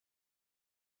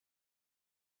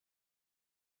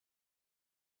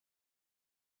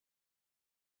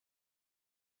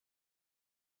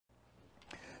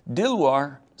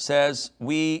Dilwar says,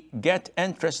 we get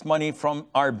interest money from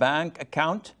our bank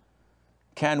account.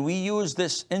 Can we use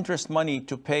this interest money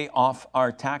to pay off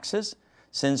our taxes,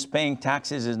 since paying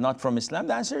taxes is not from Islam?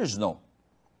 The answer is no.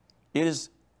 It is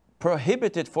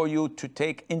prohibited for you to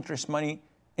take interest money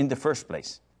in the first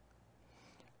place.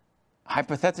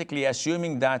 Hypothetically,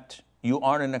 assuming that you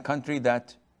are in a country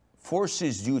that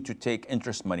forces you to take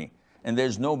interest money, and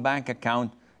there's no bank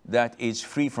account that is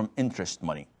free from interest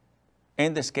money.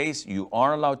 In this case, you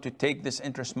are allowed to take this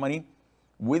interest money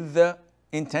with the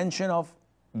intention of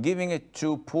giving it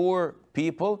to poor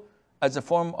people as a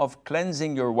form of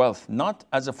cleansing your wealth, not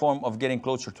as a form of getting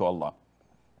closer to Allah.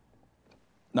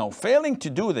 Now, failing to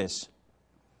do this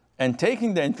and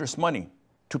taking the interest money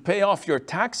to pay off your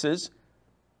taxes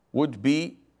would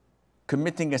be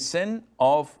committing a sin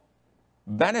of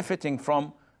benefiting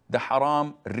from the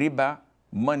haram riba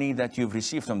money that you've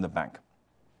received from the bank.